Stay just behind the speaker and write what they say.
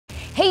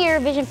Hey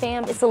Eurovision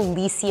fam, it's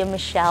Alesia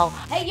Michelle.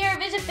 Hey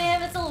Eurovision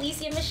fam, it's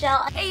Alesia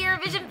Michelle. Hey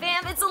Eurovision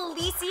fam, it's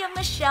Alesia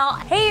Michelle.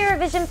 Hey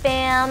Eurovision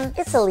fam,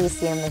 it's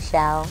Alesia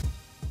Michelle.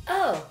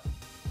 Oh,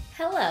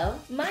 hello,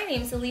 my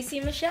name's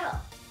Alesia Michelle.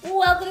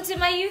 Welcome to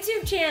my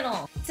YouTube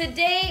channel.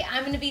 Today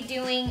I'm going to be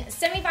doing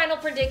semifinal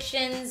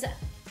predictions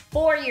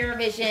for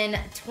Eurovision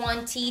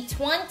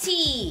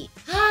 2020.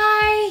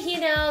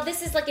 Hi,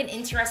 this is like an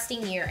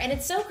interesting year, and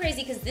it's so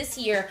crazy because this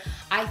year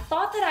I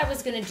thought that I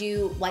was gonna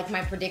do like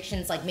my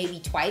predictions like maybe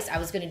twice. I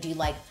was gonna do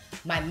like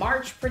my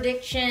March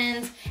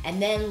predictions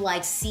and then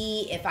like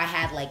see if I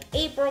had like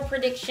April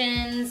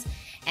predictions,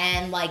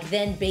 and like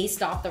then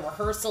based off the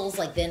rehearsals,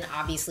 like then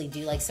obviously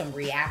do like some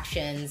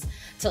reactions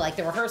to like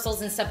the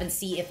rehearsals and stuff and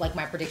see if like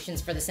my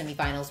predictions for the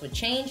semifinals would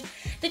change.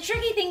 The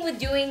tricky thing with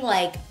doing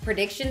like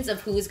predictions of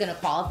who is gonna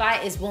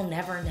qualify is we'll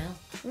never know.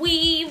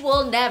 We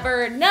will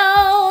never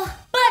know,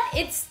 but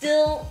it's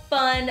still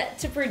fun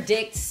to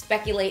predict,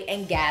 speculate,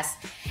 and guess.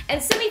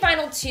 And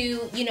semifinal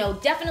 2,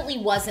 definitely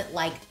wasn't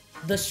like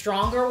the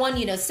stronger one.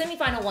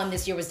 Semifinal 1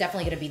 this year was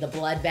definitely going to be the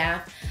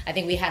bloodbath. I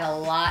think we had a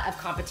lot of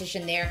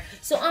competition there.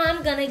 So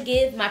I'm going to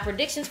give my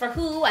predictions for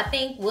who I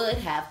think would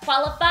have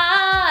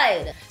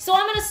qualified. So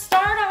I'm going to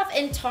start off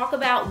and talk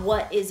about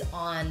what is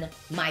on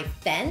my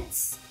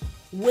fence,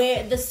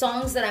 where the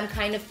songs that I'm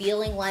kind of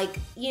feeling like,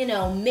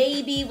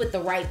 maybe with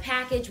the right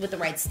package, with the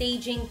right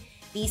staging,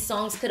 these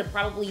songs could have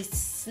probably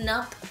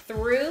snuck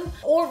through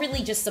or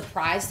really just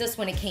surprised us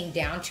when it came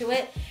down to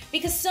it.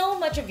 Because so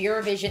much of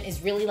Eurovision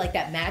is really like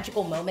that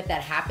magical moment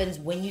that happens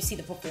when you see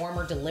the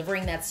performer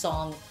delivering that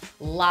song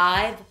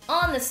live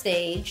on the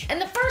stage.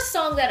 And the first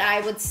song that I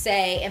would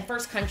say, and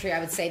first country I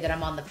would say that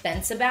I'm on the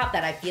fence about,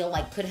 that I feel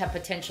like could have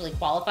potentially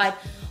qualified,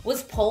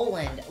 was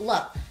Poland.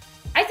 Look,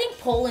 I think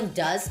Poland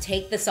does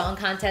take the song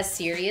contest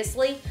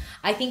seriously.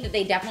 I think that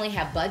they definitely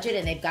have budget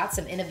and they've got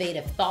some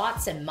innovative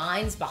thoughts and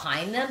minds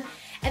behind them.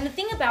 And the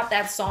thing about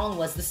that song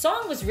was the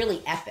song was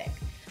really epic.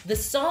 The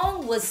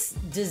song was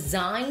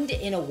designed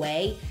in a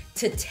way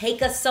to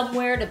take us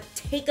somewhere, to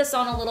take us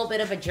on a little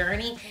bit of a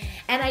journey.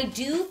 And I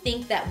do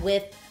think that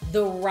with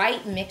the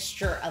right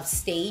mixture of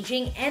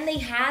staging, and they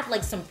had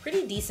like some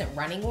pretty decent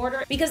running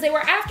order because they were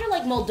after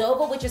like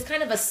Moldova, which is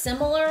kind of a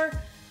similar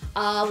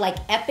like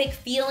epic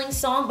feeling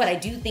song, but I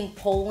do think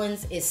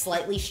Poland's is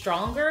slightly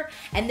stronger.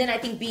 And then I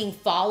think being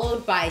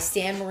followed by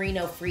San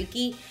Marino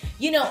Freaky,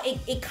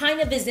 it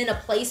kind of is in a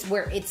place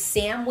where it's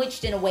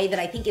sandwiched in a way that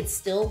I think it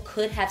still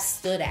could have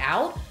stood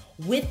out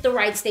with the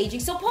right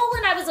staging. So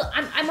Poland,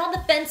 I'm on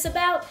the fence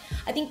about.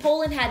 I think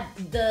Poland had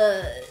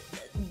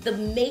the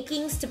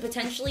makings to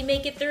potentially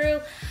make it through,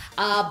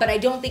 but I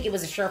don't think it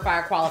was a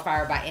surefire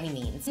qualifier by any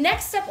means.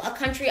 Next up, a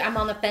country I'm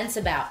on the fence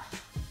about.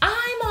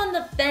 I'm on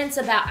the fence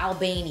about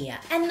Albania.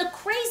 And the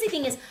crazy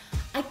thing is,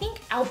 I think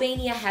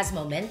Albania has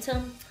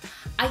momentum.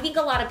 I think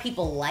a lot of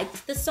people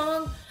liked the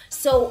song.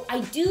 So I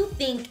do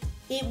think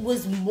it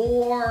was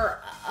more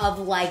of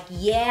like,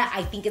 yeah,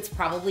 I think it's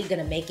probably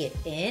gonna make it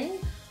in.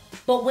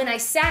 But when I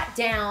sat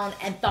down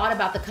and thought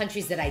about the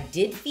countries that I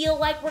did feel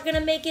like were gonna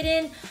make it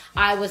in,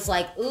 I was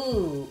like,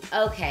 ooh,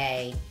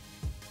 okay.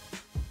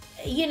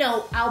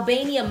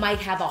 Albania might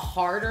have a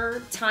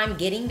harder time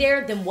getting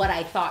there than what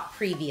I thought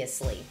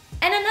previously.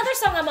 And another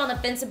song I'm on the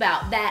fence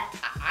about that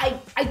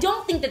I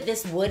don't think that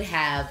this would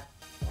have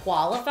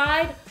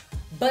qualified,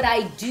 but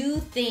I do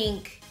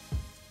think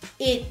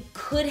it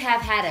could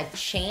have had a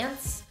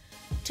chance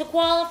to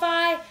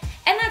qualify,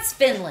 and that's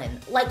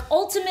Finland. Like,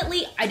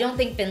 ultimately, I don't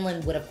think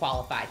Finland would have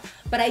qualified,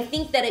 but I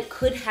think that it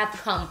could have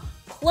come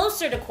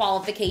closer to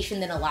qualification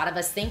than a lot of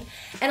us think.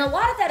 And a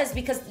lot of that is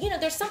because,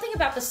 there's something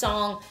about the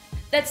song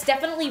that's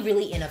definitely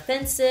really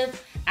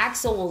inoffensive.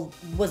 Axel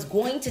was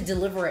going to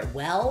deliver it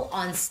well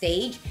on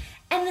stage.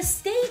 And the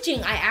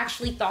staging I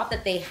actually thought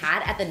that they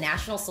had at the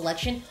national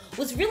selection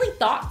was really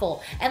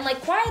thoughtful. And like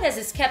Quiet as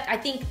It's Kept, I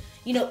think,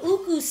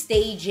 Uku's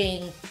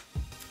staging,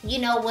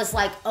 was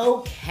like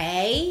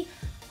okay.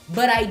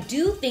 But I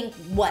do think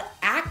what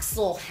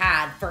Axel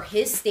had for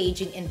his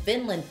staging in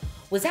Finland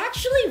was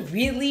actually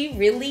really,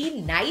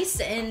 really nice.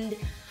 And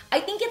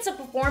I think it's a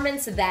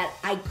performance that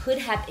I could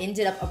have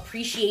ended up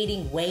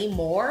appreciating way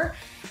more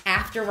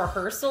after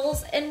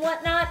rehearsals and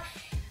whatnot.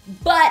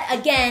 But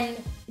again,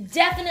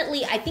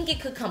 definitely, I think it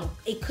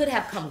could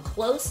have come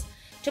close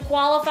to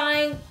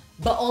qualifying,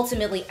 but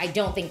ultimately, I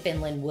don't think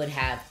Finland would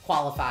have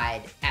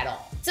qualified at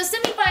all. So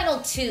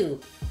semifinal 2,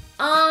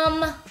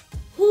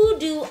 who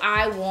do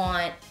I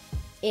want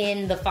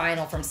in the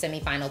final from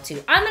semifinal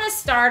 2? I'm gonna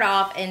start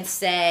off and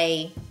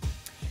say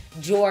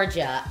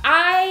Georgia.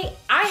 I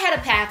had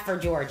a path for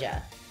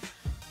Georgia.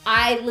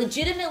 I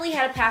legitimately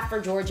had a path for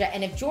Georgia,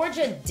 and if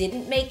Georgia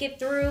didn't make it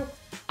through,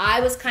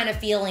 I was kind of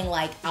feeling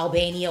like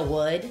Albania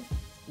would.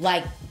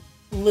 Like,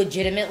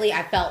 legitimately,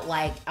 I felt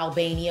like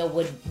Albania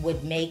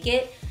would make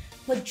it.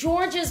 But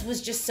Georgia's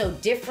was just so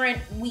different.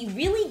 We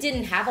really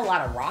didn't have a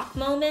lot of rock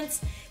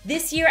moments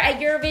this year at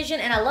Eurovision,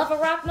 and I love a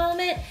rock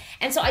moment.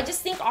 And so I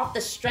just think off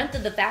the strength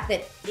of the fact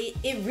that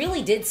it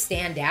really did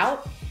stand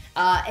out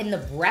in the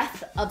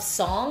breadth of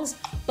songs.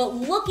 But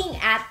looking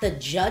at the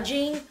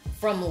judging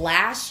from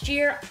last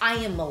year, I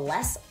am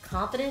less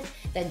confident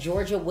that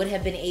Georgia would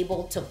have been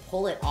able to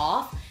pull it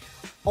off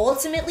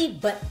ultimately,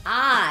 but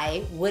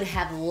I would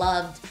have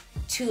loved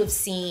to have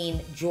seen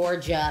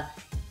Georgia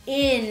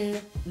in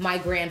my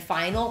grand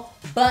final,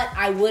 but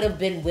I would have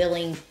been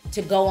willing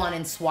to go on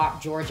and swap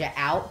Georgia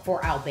out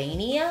for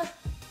Albania.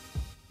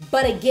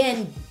 But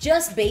again,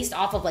 just based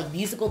off of like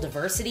musical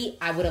diversity,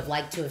 I would have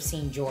liked to have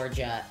seen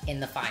Georgia in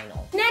the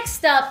final.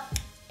 Next up,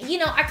 you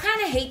know, I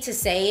kind of hate to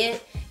say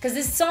it because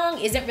this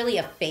song isn't really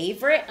a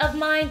favorite of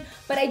mine,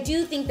 but I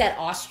do think that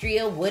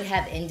Austria would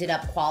have ended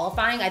up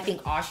qualifying. I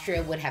think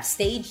Austria would have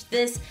staged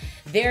this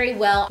very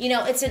well. You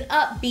know, it's an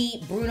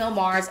upbeat Bruno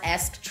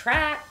Mars-esque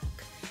track,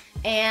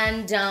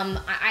 and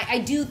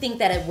I do think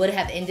that it would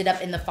have ended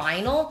up in the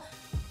final.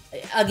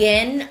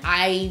 Again,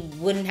 I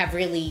wouldn't have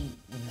really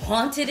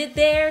wanted it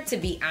there, to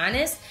be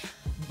honest.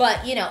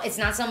 But, you know, it's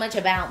not so much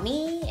about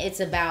me.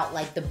 It's about,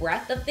 like, the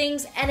breadth of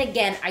things. And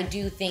again, I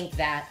do think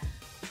that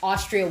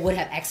Austria would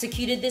have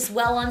executed this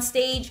well on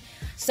stage.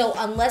 So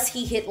unless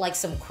he hit, like,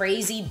 some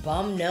crazy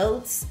bum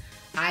notes,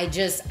 I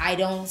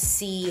don't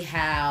see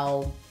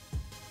how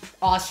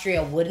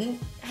Austria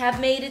wouldn't have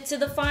made it to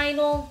the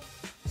final.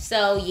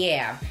 So,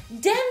 yeah.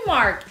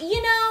 Denmark,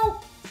 you know,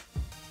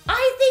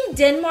 I think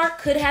Denmark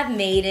could have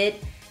made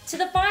it to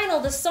the final.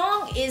 The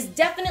song is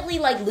definitely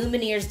like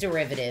Lumineere's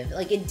derivative.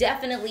 Like, it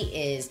definitely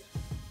is.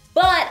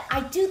 But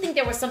I do think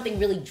there was something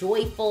really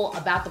joyful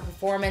about the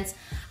performance.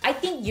 I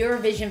think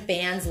Eurovision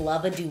fans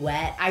love a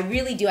duet. I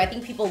really do. I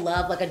think people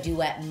love like a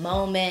duet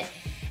moment.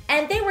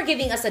 And they were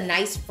giving us a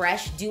nice,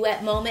 fresh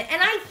duet moment.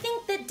 And I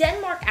think that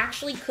Denmark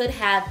actually could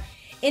have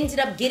ended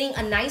up getting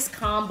a nice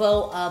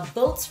combo of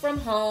votes from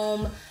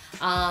home,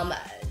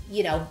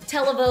 you know,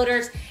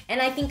 televoters,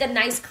 and I think a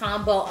nice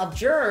combo of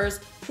jurors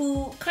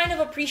who kind of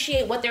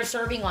appreciate what they're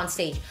serving on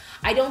stage.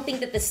 I don't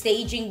think that the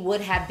staging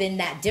would have been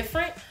that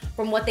different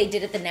from what they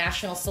did at the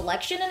national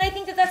selection, and I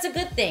think that that's a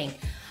good thing.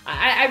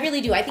 I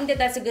really do. I think that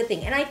that's a good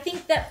thing. And I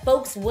think that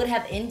folks would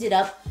have ended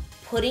up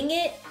putting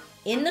it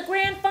in the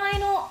grand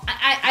final.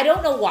 I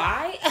don't know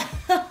why.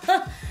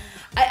 But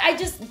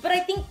I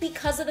think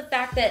because of the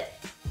fact that,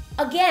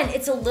 again,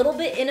 it's a little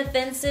bit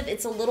inoffensive,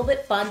 it's a little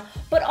bit fun,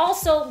 but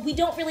also we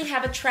don't really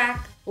have a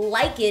track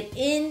like it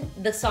in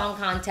the song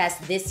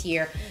contest this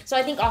year. So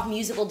I think off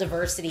musical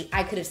diversity,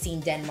 I could have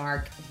seen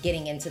Denmark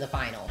getting into the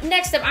final.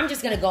 Next up, I'm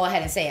just gonna go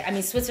ahead and say it. I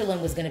mean,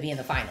 Switzerland was gonna be in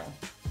the final.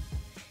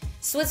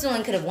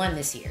 Switzerland could have won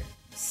this year.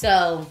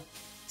 So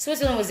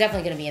Switzerland was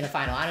definitely gonna be in the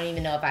final. I don't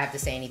even know if I have to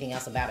say anything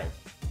else about it.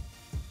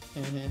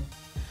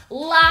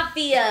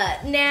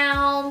 Latvia.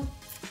 Now,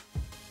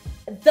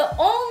 the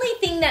only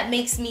thing that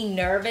makes me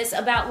nervous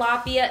about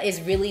Latvia is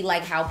really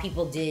like how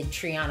people did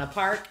Triana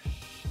Park,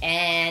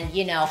 and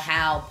you know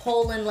how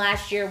Poland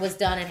last year was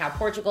done and how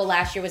Portugal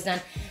last year was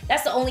done.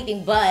 That's the only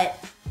thing, but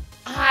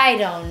I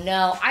don't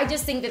know. I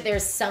just think that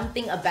there's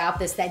something about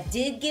this that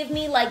did give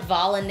me like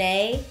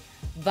Volane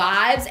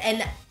vibes,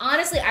 and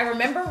honestly, I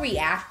remember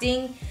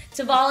reacting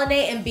to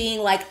Volane and being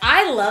like,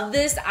 I love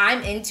this,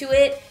 I'm into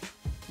it.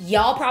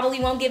 Y'all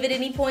probably won't give it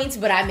any points,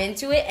 but I'm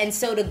into it. And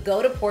so to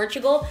go to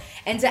Portugal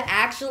and to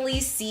actually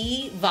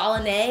see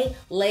Volane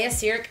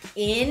Leasirc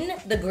in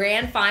the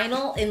grand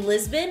final in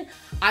Lisbon,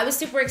 I was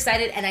super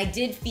excited, and I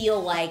did feel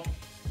like,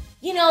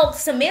 you know,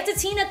 Samantha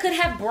Tina could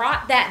have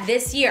brought that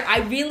this year.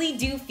 I really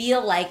do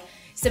feel like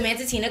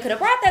Samantha Tina could have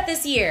brought that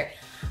this year.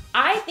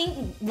 I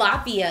think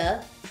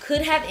Latvia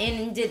could have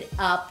ended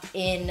up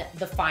in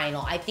the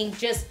final. I think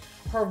just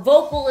her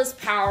vocal is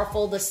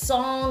powerful. The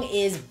song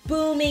is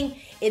booming.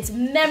 It's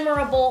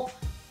memorable.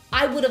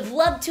 I would have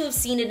loved to have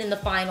seen it in the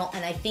final,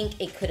 and I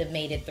think it could have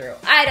made it through.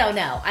 I don't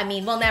know. I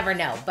mean, we'll never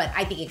know, but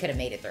I think it could have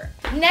made it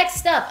through.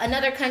 Next up,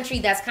 another country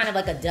that's kind of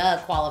like a duh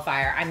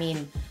qualifier. I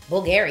mean,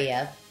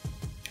 Bulgaria.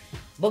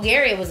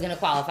 Bulgaria was going to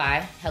qualify.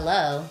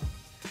 Hello.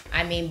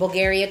 I mean,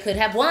 Bulgaria could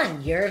have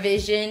won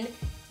Eurovision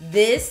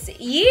this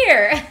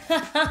year.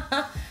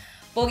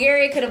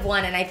 Bulgaria could have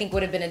won, and I think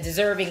would have been a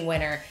deserving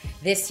winner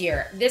this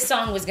year. This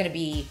song was going to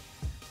be,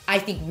 I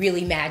think,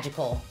 really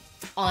magical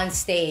on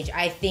stage.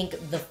 I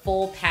think the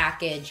full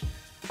package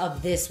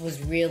of this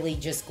was really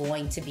just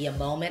going to be a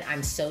moment.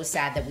 I'm so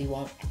sad that we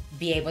won't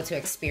be able to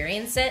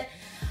experience it.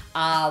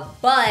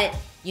 But,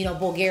 you know,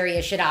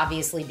 Bulgaria should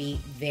obviously be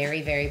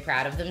very, very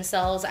proud of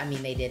themselves. I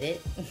mean, they did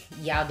it.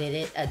 Y'all did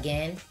it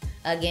again,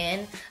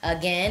 again,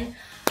 again.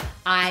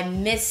 I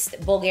missed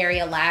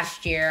Bulgaria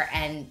last year,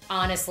 and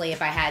honestly,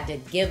 if I had to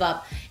give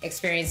up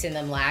experiencing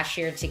them last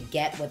year to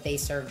get what they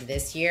served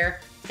this year,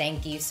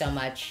 thank you so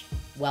much.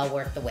 Well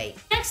worth the wait.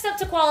 Next up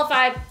to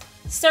qualify,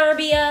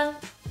 Serbia.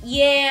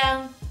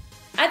 Yeah,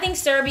 I think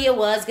Serbia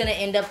was gonna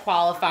end up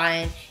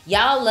qualifying.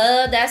 Y'all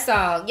love that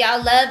song.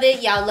 Y'all love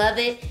it. Y'all love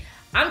it.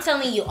 I'm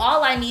telling you,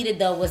 all I needed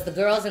though was the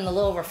girls in the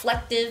little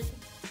reflective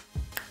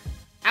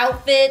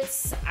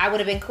outfits. I would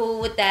have been cool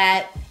with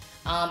that.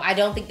 I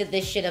don't think that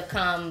this should have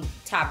come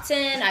top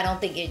 10. I don't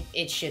think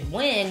it should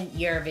win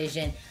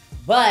Eurovision.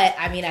 But,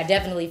 I mean, I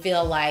definitely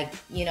feel like,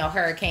 you know,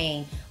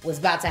 Hurricane was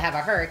about to have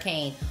a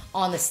hurricane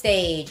on the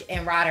stage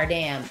in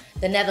Rotterdam.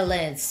 The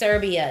Netherlands,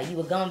 Serbia, you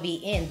were going to be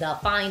in the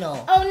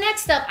final. Oh,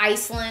 next up,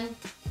 Iceland.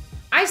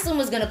 Iceland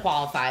was going to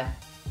qualify.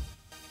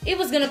 It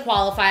was going to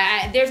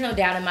qualify. There's no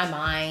doubt in my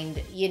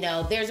mind. You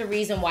know, there's a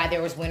reason why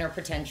there was winner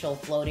potential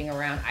floating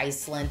around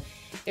Iceland.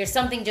 There's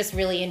something just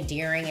really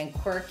endearing and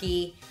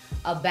quirky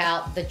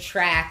about the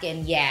track.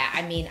 And yeah,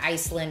 I mean,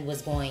 Iceland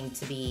was going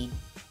to be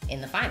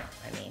in the final.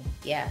 I mean,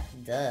 yeah,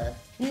 duh.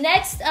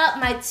 Next up,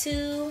 my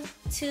two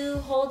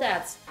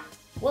holdouts.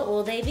 What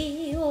will they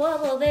be?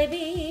 What will they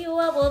be?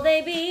 What will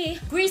they be?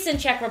 Greece and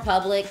Czech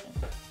Republic.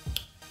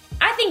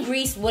 I think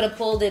Greece would have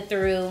pulled it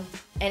through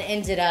and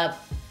ended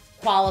up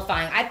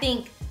qualifying. I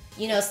think,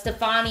 you know,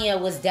 Stefania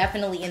was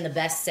definitely in the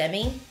best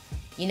semi.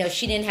 You know,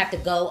 she didn't have to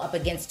go up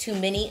against too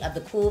many of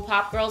the cool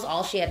pop girls.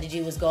 All she had to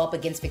do was go up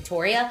against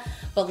Victoria.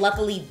 But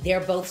luckily,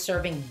 they're both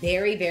serving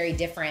very, very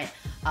different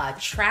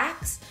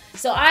tracks.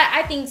 So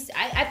I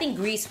think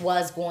Greece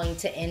was going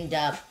to end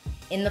up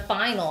in the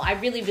final. I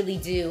really, really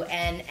do.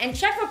 And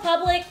Czech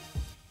Republic,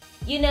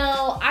 you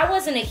know, I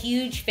wasn't a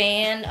huge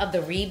fan of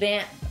the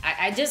revamp.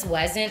 I just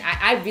wasn't.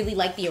 I really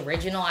liked the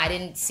original. I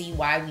didn't see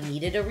why we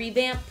needed a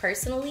revamp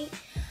personally.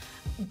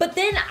 But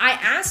then I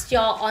asked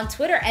y'all on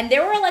Twitter, and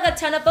there were like a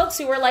ton of folks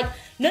who were like,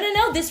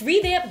 no, this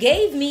revamp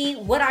gave me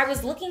what I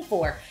was looking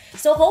for.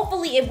 So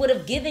hopefully it would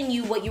have given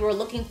you what you were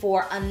looking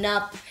for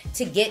enough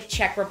to get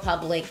Czech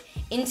Republic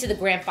into the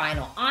grand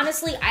final.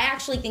 Honestly, I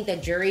actually think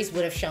that juries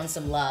would have shown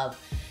some love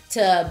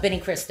to Benny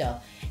Cristo.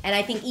 And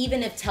I think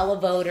even if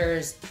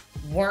televoters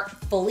weren't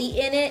fully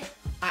in it,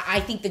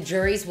 I think the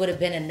juries would have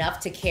been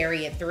enough to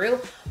carry it through.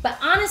 But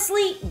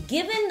honestly,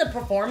 given the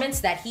performance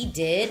that he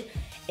did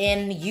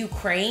in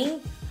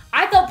Ukraine,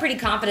 I felt pretty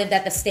confident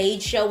that the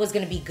stage show was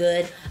going to be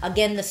good.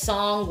 Again, the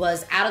song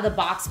was out of the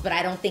box, but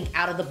I don't think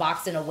out of the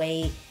box in a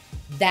way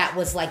that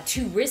was like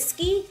too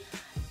risky.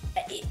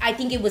 I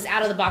think it was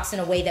out of the box in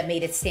a way that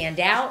made it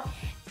stand out.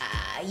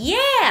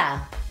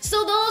 Yeah.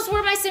 So those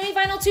were my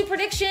semifinal 2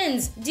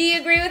 predictions. Do you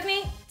agree with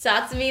me?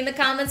 Talk to me in the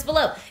comments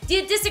below. Do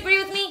you disagree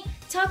with me?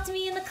 Talk to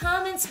me in the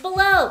comments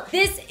below.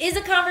 This is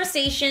a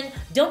conversation.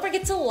 Don't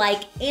forget to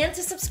like and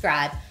to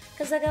subscribe,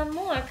 because I got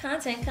more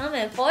content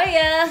coming for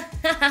you.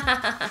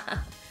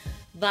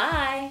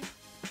 Bye.